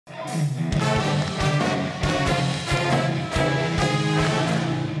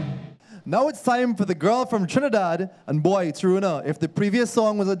Now it's time for the girl from Trinidad, and boy, Taruna, if the previous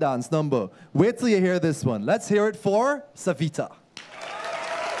song was a dance number, wait till you hear this one. Let's hear it for Savita.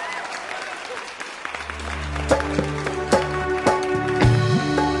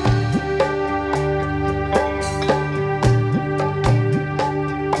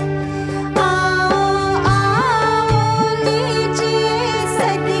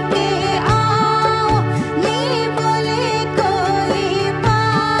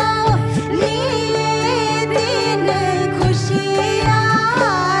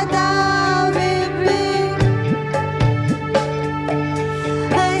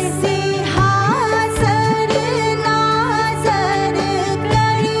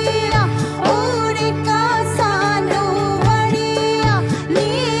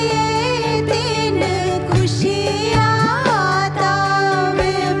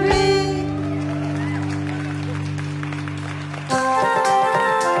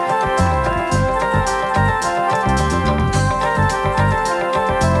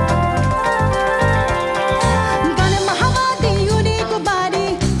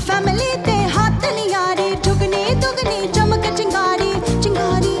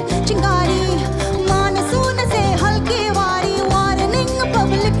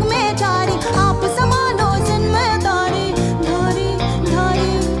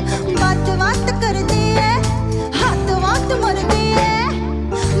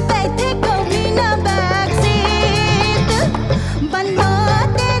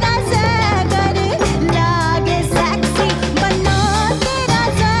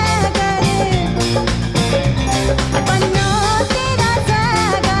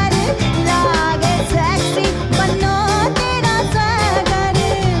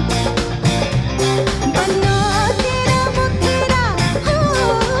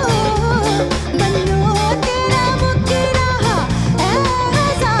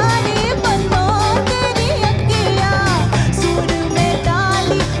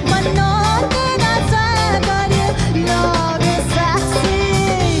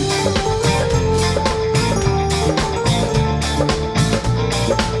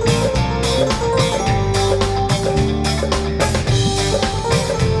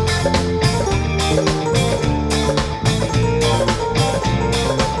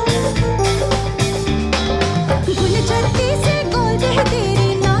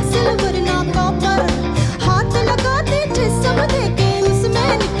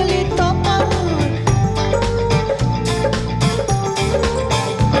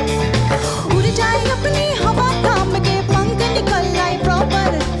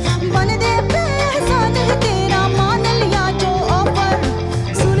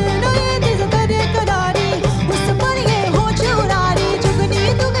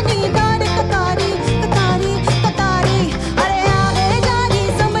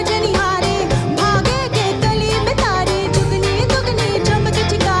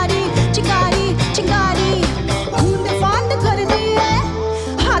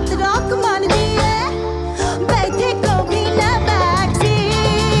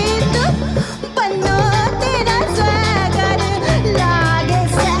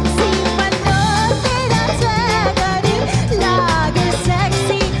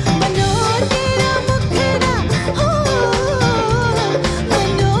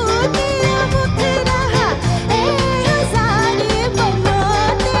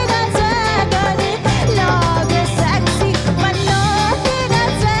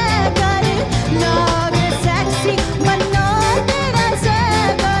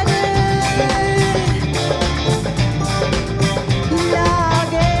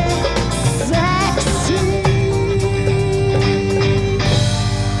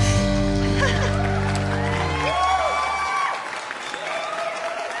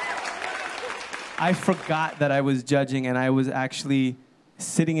 I forgot that I was judging and I was actually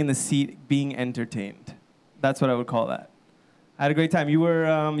sitting in the seat being entertained. That's what I would call that. I had a great time. You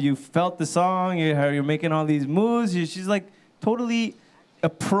were, you felt the song, you're making all these moves. She's like totally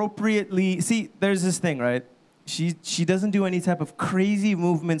appropriately, see, there's this thing, right? She doesn't do any type of crazy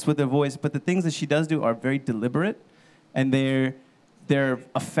movements with her voice, but the things that she does do are very deliberate and they're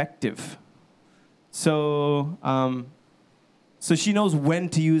effective. So, so she knows when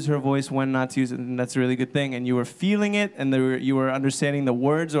to use her voice, when not to use it, and that's a really good thing. And you were feeling it, and you were understanding the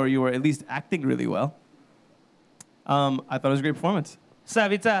words, or you were at least acting really well. I thought it was a great performance.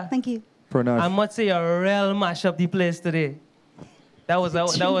 Savita. Thank you. Pranav. I must say, you're a real mash up the place today. That was a.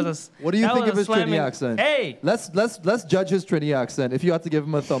 What do you that think was of a his Trini slamming- accent? Hey, let's judge his Trini accent. If you had to give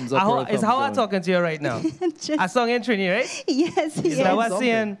him a thumbs up or a thumbs is how I'm down. talking to you right now. I sung in Trini, right? Yes, So yes. I was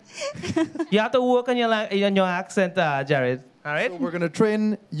saying, you have to work on your accent, Jared. All right? So we're gonna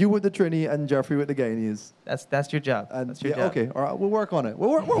train you with the Trini and Jeffrey with the Guyanese. That's your job. And That's your yeah, job. okay, all right, we'll work on it.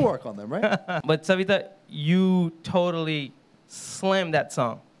 We'll work on them, right? But Savita, you totally slammed that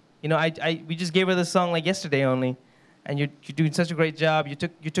song. You know, we just gave her the song like yesterday only, and you're doing such a great job. You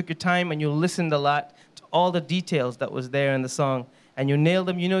took your time and you listened a lot to all the details that was there in the song, and you nailed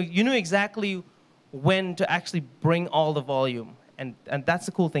them. You knew exactly when to actually bring all the volume, and that's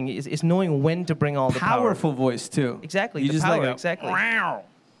the cool thing is knowing when to bring all the power. Powerful voice too. Exactly. You the just power, like exactly.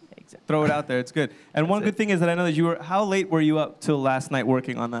 throw it out there. It's good. And one good thing is that I know that you were. How late were you up till last night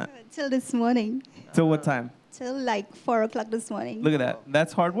working on that? Till this morning. Till what time? Till like 4 o'clock this morning. Look at that.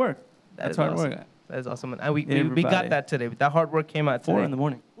 That's hard work. That's is hard awesome. work. That is awesome. And we Everybody. got that today. That hard work came out today. 4 in the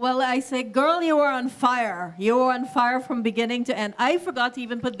morning. Well, I say, girl, you were on fire. You were on fire from beginning to end. I forgot to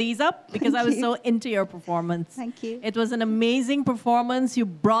even put these up because I was so into your performance. Thank you. It was an amazing performance. You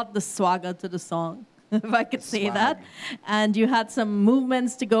brought the swagger to the song, if I could say that. And you had some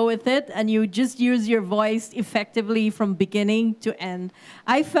movements to go with it, and you just used your voice effectively from beginning to end.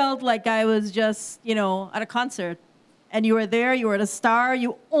 I felt like I was just, at a concert, and you were there, you were the star,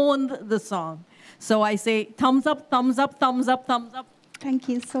 you owned the song. So I say, thumbs up, thumbs up, thumbs up, thumbs up. Thank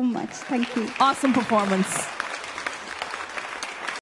you so much. Thank you. Awesome performance.